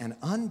 First, an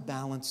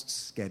unbalanced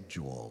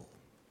schedule.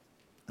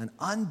 An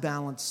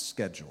unbalanced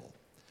schedule.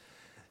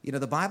 You know,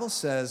 the Bible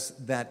says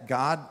that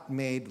God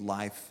made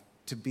life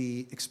to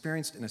be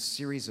experienced in a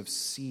series of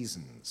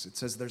seasons. It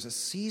says there's a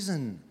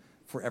season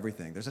for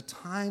everything. There's a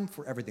time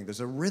for everything. There's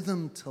a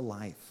rhythm to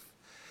life.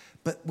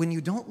 But when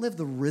you don't live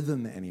the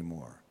rhythm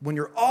anymore, when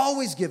you're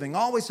always giving,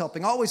 always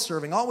helping, always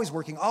serving, always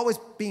working, always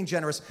being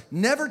generous,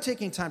 never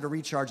taking time to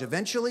recharge,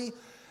 eventually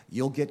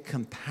you'll get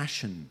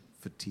compassion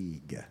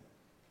fatigue.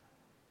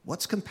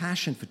 What's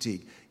compassion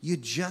fatigue? You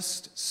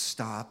just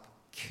stop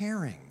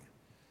caring.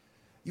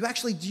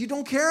 You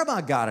don't care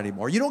about God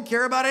anymore. You don't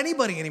care about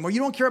anybody anymore. You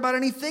don't care about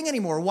anything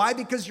anymore. Why?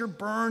 Because you're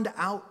burned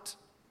out.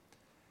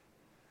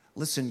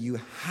 Listen, you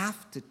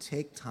have to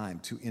take time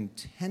to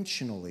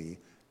intentionally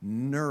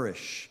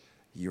nourish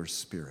your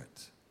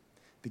spirit.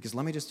 Because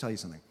let me just tell you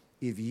something.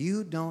 If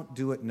you don't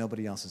do it,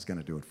 nobody else is going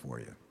to do it for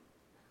you.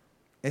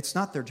 It's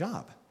not their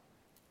job,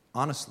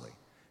 honestly.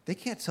 They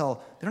can't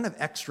tell, they don't have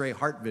x-ray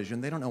heart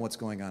vision. They don't know what's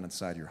going on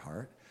inside your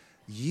heart.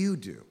 You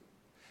do.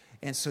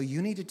 And so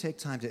you need to take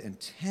time to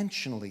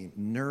intentionally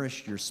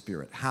nourish your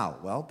spirit. How?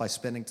 Well, by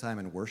spending time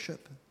in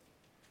worship,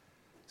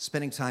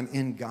 spending time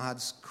in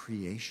God's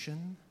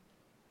creation,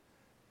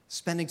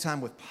 spending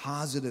time with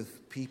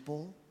positive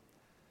people.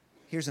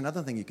 Here's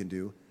another thing you can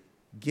do.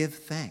 Give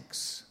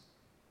thanks.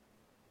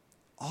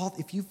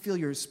 If you feel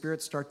your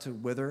spirit start to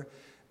wither,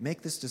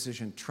 make this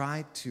decision.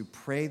 Try to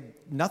pray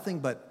nothing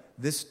but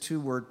this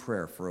 2-word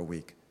prayer for a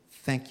week.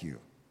 Thank you.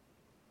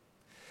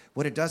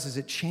 What it does is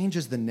it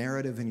changes the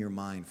narrative in your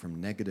mind from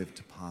negative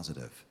to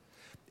positive.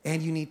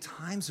 And you need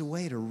times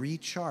away to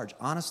recharge.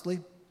 Honestly,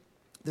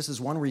 this is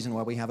one reason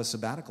why we have a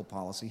sabbatical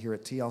policy here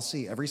at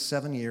TLC. Every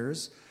 7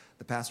 years,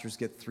 the pastors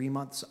get 3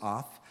 months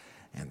off,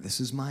 and this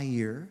is my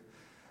year.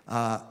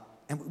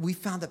 And we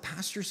found that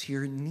pastors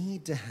here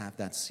need to have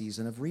that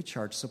season of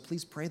recharge. So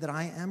please pray that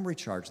I am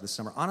recharged this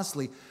summer.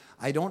 Honestly,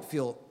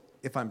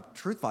 if I'm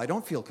truthful, I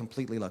don't feel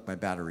completely like my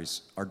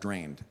batteries are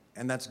drained.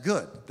 And that's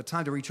good. The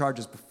time to recharge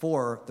is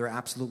before they're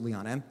absolutely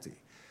on empty.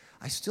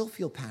 I still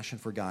feel passion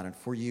for God and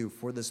for you,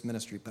 for this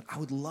ministry, but I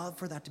would love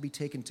for that to be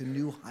taken to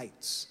new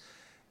heights,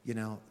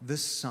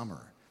 this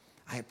summer.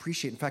 I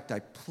appreciate, in fact, I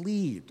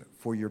plead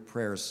for your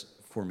prayers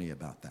for me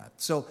about that.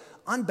 So,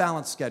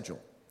 unbalanced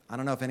schedule. I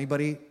don't know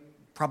if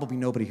probably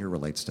nobody here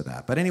relates to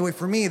that. But anyway,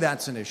 for me,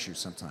 that's an issue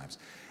sometimes.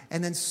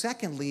 And then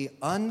secondly,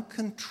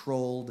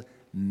 uncontrolled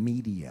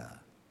media.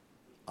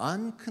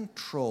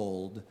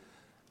 Uncontrolled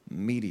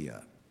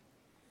media.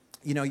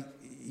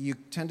 You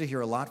tend to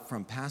hear a lot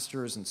from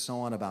pastors and so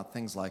on about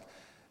things like,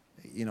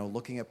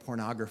 looking at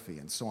pornography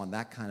and so on,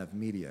 that kind of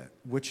media,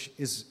 which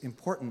is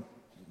important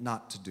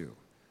not to do.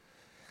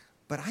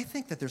 But I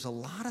think that there's a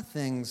lot of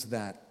things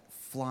that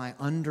fly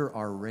under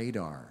our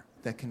radar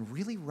that can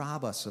really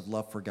rob us of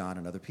love for God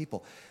and other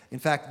people. In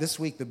fact, this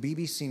week, the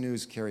BBC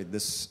News carried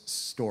this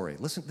story.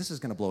 Listen, this is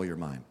going to blow your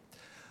mind.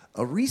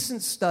 A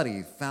recent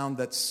study found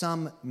that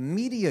some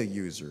media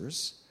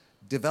users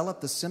develop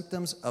the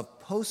symptoms of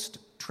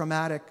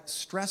post-traumatic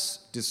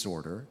stress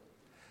disorder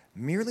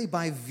merely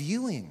by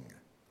viewing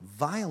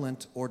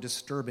violent or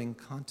disturbing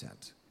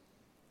content.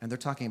 And they're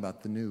talking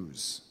about the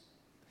news.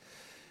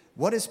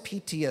 What is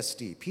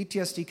PTSD?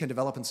 PTSD can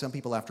develop in some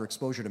people after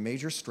exposure to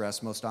major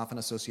stress, most often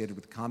associated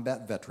with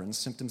combat veterans.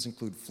 Symptoms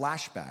include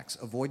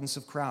flashbacks, avoidance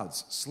of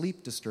crowds,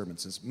 sleep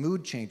disturbances,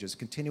 mood changes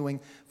continuing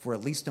for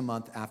at least a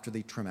month after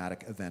the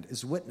traumatic event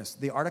is witnessed.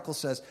 The article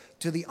says,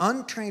 to the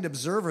untrained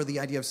observer, the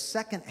idea of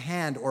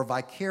secondhand or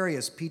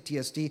vicarious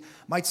PTSD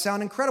might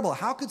sound incredible.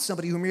 How could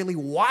somebody who merely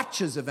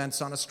watches events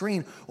on a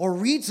screen or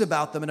reads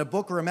about them in a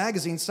book or a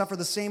magazine suffer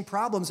the same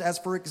problems as,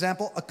 for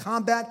example, a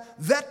combat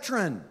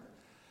veteran?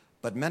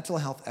 But mental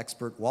health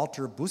expert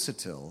Walter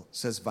Busuttil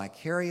says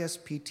vicarious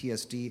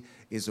PTSD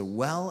is a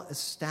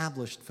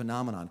well-established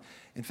phenomenon.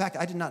 In fact,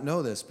 I did not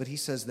know this, but he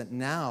says that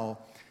now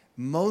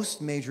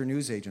most major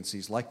news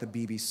agencies like the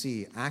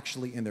BBC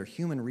actually in their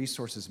human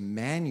resources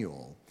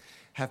manual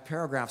have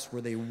paragraphs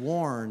where they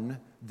warn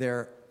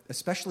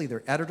especially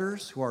their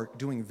editors who are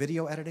doing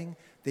video editing,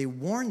 they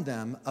warn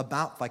them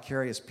about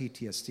vicarious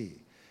PTSD.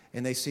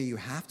 And they say you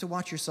have to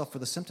watch yourself for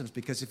the symptoms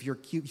because if you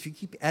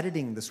keep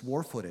editing this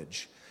war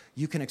footage,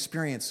 you can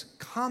experience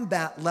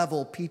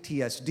combat-level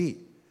PTSD.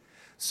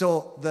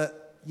 So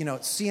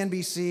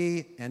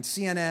CNBC and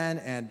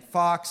CNN and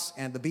Fox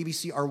and the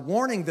BBC are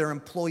warning their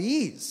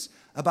employees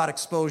about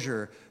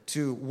exposure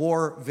to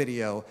war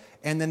video,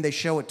 and then they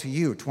show it to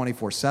you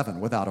 24/7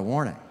 without a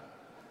warning.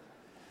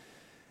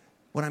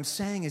 What I'm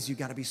saying is you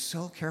got to be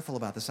so careful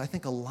about this. I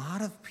think a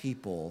lot of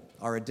people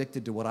are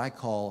addicted to what I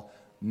call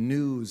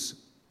news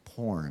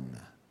porn,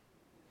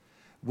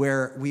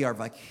 where we are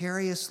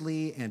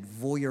vicariously and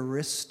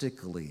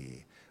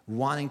voyeuristically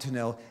wanting to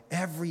know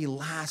every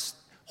last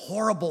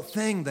horrible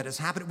thing that has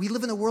happened. We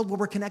live in a world where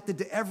we're connected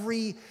to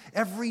every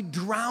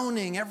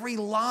drowning, every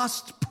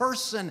lost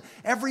person,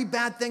 every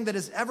bad thing that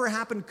has ever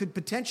happened could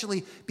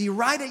potentially be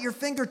right at your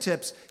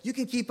fingertips. You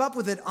can keep up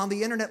with it on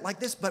the internet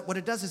like this, but what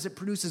it does is it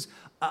produces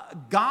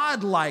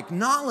God-like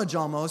knowledge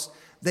almost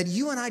that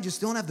you and I just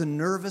don't have the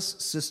nervous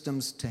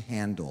systems to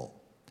handle.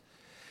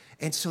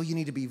 And so you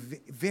need to be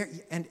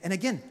very, and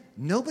again,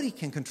 nobody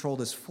can control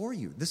this for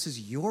you. This is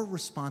your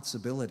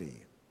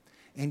responsibility.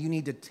 And you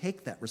need to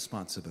take that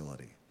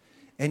responsibility.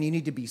 And you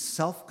need to be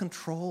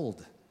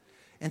self-controlled.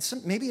 And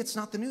maybe it's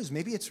not the news.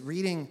 Maybe it's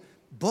reading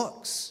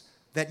books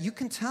that you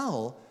can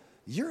tell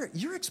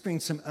you're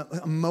experiencing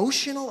some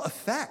emotional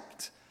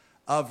effect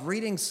of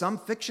reading some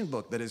fiction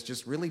book that is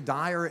just really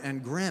dire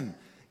and grim.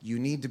 You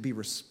need to be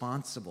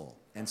responsible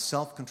and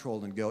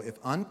self-controlled and go, if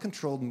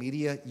uncontrolled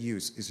media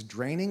use is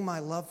draining my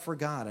love for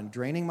God and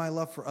draining my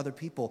love for other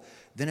people,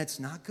 then it's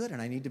not good and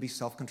I need to be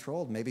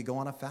self-controlled, maybe go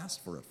on a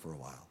fast for it for a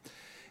while.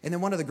 And then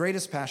one of the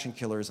greatest passion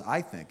killers,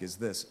 I think, is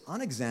this,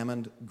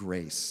 unexamined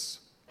grace.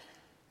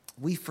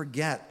 We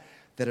forget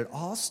that it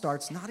all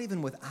starts not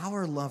even with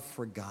our love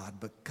for God,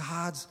 but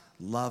God's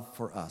love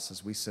for us,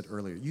 as we said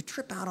earlier. You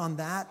trip out on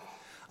that,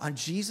 on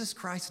Jesus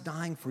Christ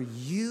dying for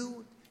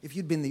you. If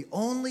you'd been the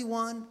only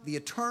one, the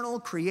eternal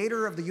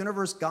creator of the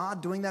universe,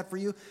 God doing that for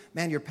you,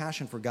 man, your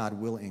passion for God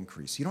will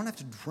increase. You don't have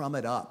to drum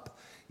it up.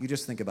 You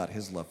just think about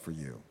his love for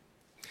you.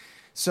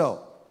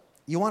 So,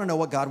 you want to know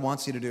what God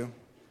wants you to do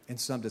in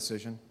some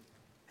decision?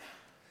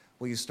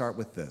 Well, you start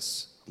with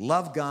this.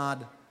 Love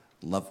God,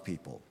 love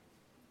people.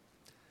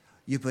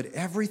 You put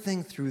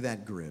everything through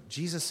that grid.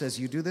 Jesus says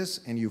you do this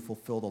and you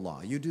fulfill the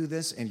law. You do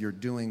this and you're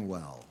doing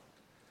well.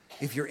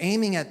 If you're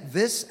aiming at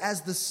this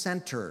as the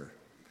center,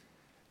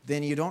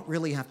 then you don't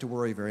really have to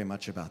worry very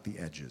much about the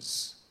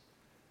edges.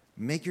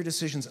 Make your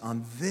decisions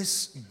on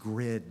this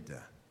grid.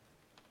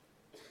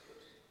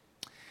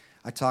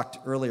 I talked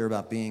earlier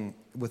about being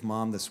with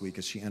Mom this week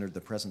as she entered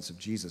the presence of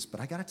Jesus, but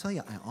I got to tell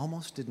you, I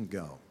almost didn't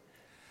go.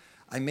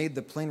 I made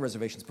the plane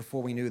reservations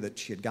before we knew that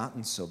she had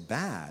gotten so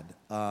bad.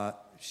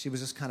 She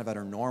was just kind of at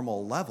her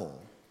normal level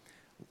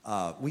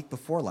week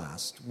before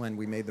last when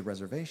we made the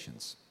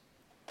reservations.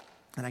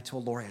 And I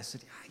told Lori, I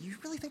said, you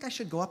really think I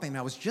should go up? I mean,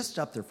 I was just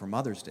up there for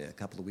Mother's Day a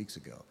couple of weeks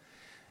ago.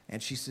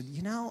 And she said,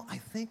 I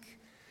think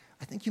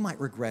you might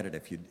regret it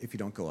if you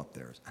don't go up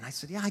there. And I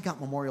said, yeah, I got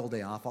Memorial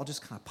Day off. I'll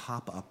just kind of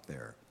pop up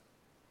there.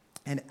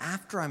 And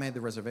after I made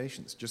the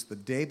reservations, just the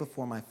day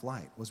before my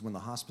flight, was when the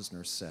hospice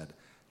nurse said,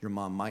 your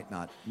mom might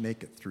not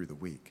make it through the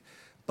week.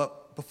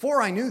 But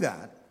before I knew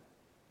that,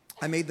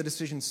 I made the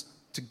decisions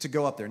to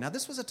go up there. Now,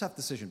 this was a tough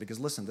decision because,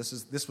 listen,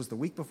 this was the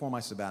week before my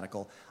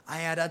sabbatical. I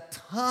had a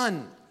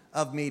ton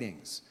of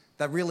meetings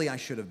that really I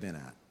should have been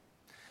at.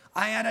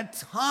 I had a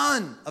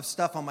ton of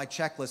stuff on my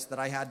checklist that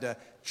I had to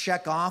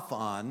check off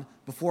on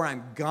before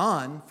I'm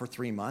gone for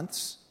 3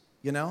 months,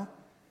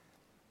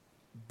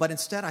 But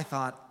instead I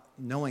thought,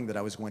 knowing that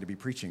I was going to be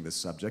preaching this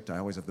subject, I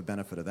always have the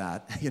benefit of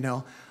that,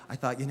 I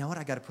thought, you know what,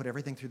 I got to put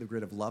everything through the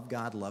grid of love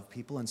God, love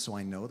people, and so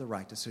I know the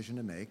right decision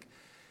to make.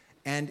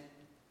 And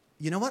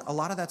you know what? A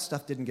lot of that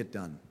stuff didn't get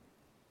done.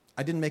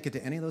 I didn't make it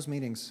to any of those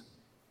meetings.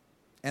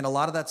 And a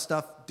lot of that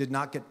stuff did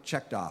not get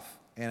checked off.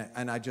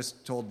 And I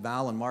just told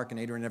Val and Mark and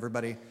Adrian and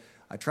everybody,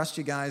 I trust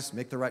you guys,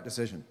 make the right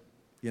decision,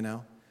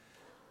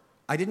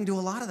 I didn't do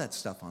a lot of that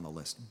stuff on the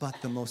list, but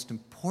the most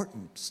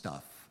important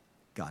stuff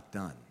got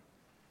done.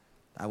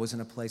 I was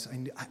in a place,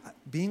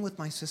 being with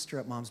my sister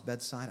at Mom's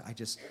bedside, I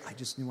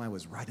just knew I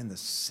was right in the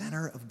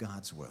center of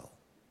God's will.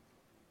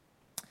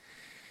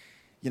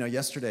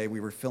 Yesterday we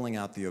were filling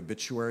out the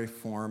obituary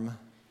form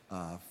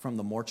from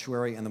the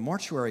mortuary, and the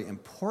mortuary in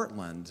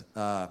Portland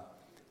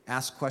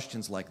asked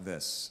questions like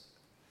this.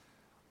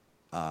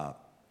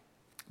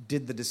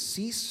 Did the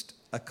deceased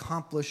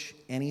accomplish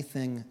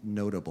anything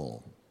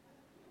notable?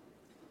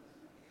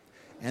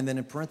 And then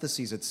in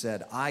parentheses it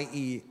said,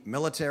 i.e.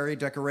 military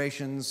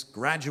decorations,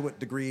 graduate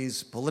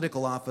degrees,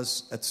 political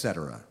office,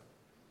 etc.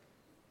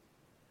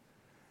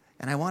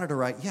 And I wanted to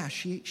write, yeah,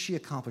 she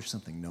accomplished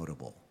something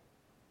notable.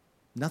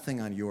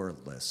 Nothing on your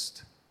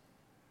list.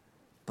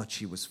 But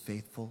she was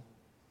faithful.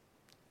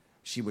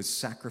 She was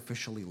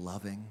sacrificially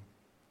loving.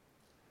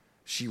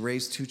 She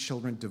raised 2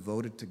 children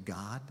devoted to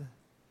God.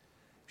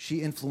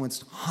 She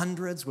influenced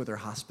hundreds with her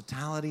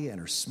hospitality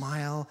and her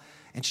smile,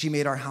 and she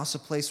made our house a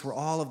place where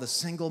all of the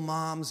single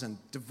moms and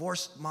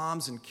divorced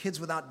moms and kids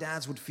without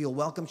dads would feel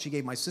welcome. She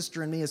gave my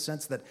sister and me a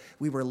sense that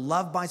we were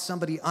loved by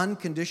somebody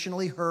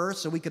unconditionally, her,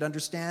 so we could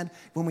understand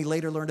when we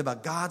later learned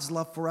about God's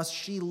love for us.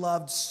 She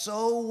loved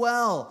so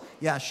well.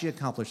 Yeah, she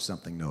accomplished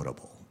something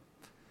notable.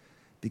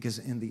 Because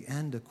in the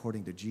end,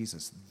 according to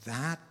Jesus,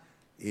 that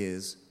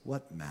is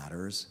what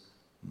matters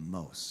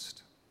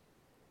most.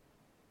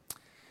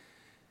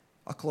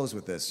 I'll close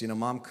with this.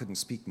 Mom couldn't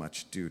speak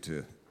much due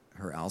to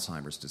her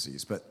Alzheimer's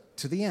disease, but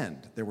to the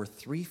end, there were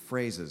 3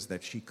 phrases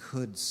that she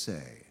could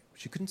say.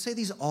 She couldn't say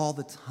these all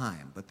the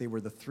time, but they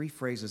were the 3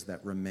 phrases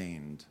that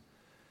remained.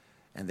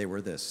 And they were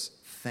this: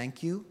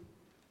 thank you,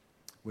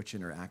 which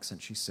in her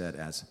accent she said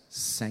as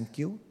 "thank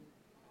you."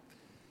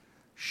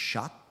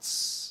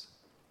 Schatz,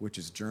 which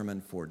is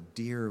German for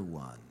dear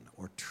one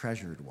or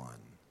treasured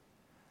one.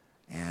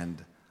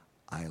 And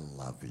I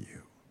love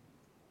you.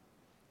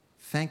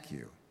 Thank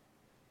you,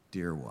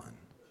 dear one.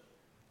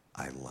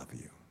 I love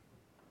you.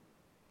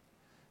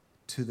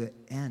 To the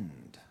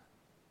end,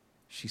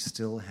 she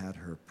still had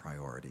her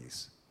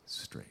priorities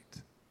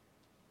straight.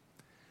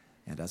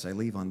 And as I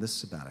leave on this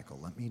sabbatical,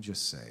 let me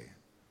just say,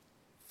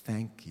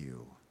 thank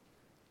you,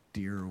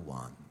 dear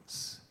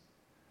ones.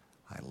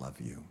 I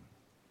love you.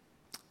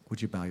 Would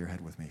you bow your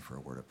head with me for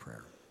a word of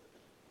prayer?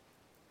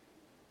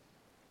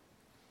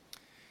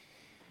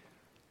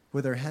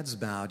 With our heads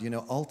bowed,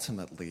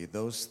 ultimately,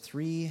 those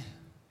 3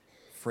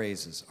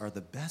 phrases are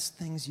the best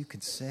things you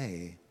could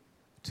say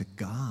to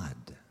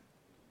God.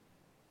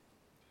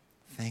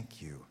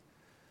 Thank you,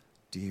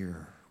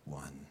 dear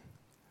one.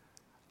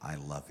 I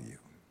love you.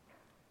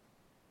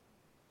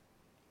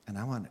 And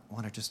I want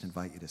to just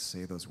invite you to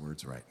say those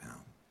words right now,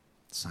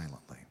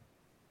 silently.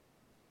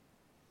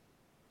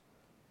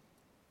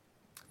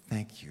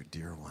 Thank you,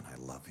 dear one. I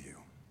love you.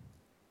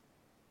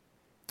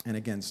 And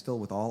again, still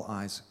with all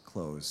eyes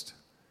closed,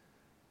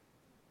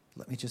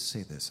 let me just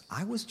say this.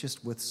 I was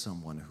just with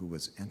someone who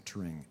was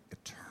entering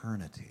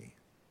eternity,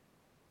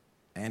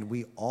 and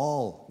we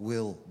all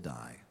will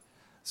die.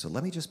 So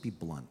let me just be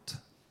blunt.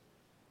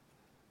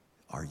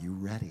 Are you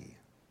ready?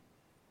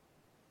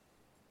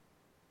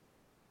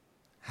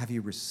 Have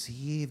you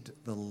received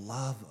the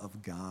love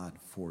of God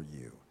for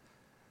you,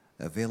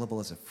 available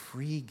as a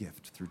free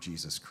gift through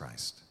Jesus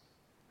Christ?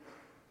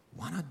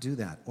 Why not do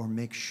that or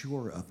make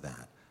sure of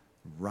that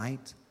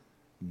right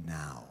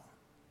now.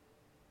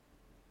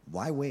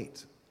 Why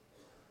wait?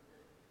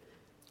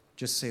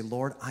 Just say,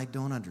 Lord, I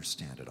don't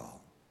understand it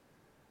all,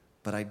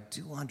 but I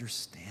do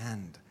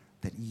understand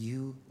that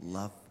you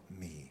love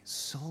me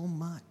so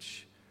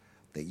much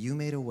that you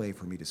made a way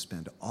for me to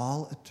spend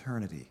all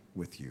eternity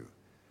with you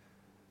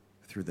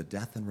through the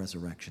death and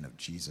resurrection of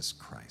Jesus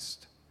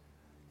Christ.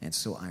 And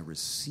so I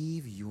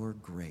receive your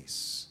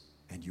grace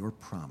and your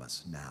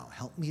promise now.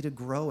 Help me to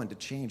grow and to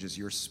change as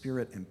your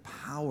Spirit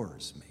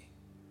empowers me.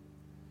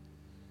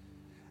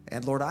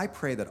 And Lord, I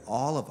pray that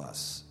all of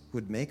us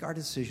would make our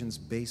decisions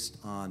based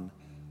on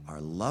our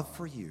love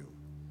for you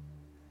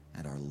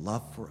and our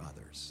love for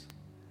others.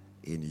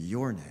 In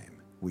your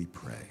name we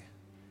pray.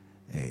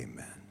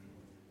 Amen.